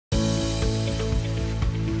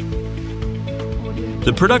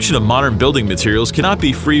The production of modern building materials cannot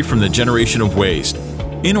be free from the generation of waste,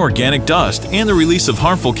 inorganic dust, and the release of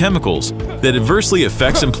harmful chemicals that adversely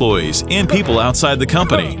affects employees and people outside the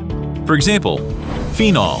company. For example,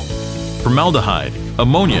 phenol, formaldehyde,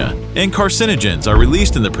 ammonia, and carcinogens are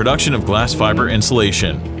released in the production of glass fiber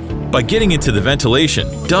insulation. By getting into the ventilation,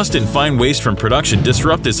 dust and fine waste from production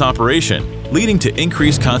disrupt its operation, leading to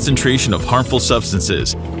increased concentration of harmful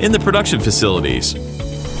substances in the production facilities.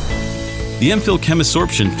 The EMFIL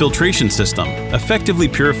Chemisorption filtration system effectively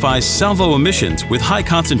purifies salvo emissions with high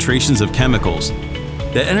concentrations of chemicals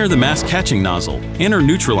that enter the mass catching nozzle and are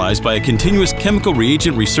neutralized by a continuous chemical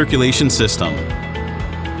reagent recirculation system.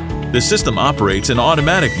 The system operates in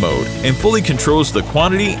automatic mode and fully controls the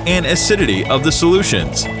quantity and acidity of the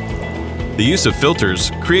solutions. The use of filters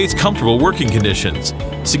creates comfortable working conditions,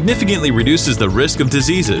 significantly reduces the risk of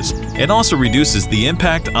diseases, and also reduces the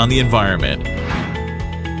impact on the environment.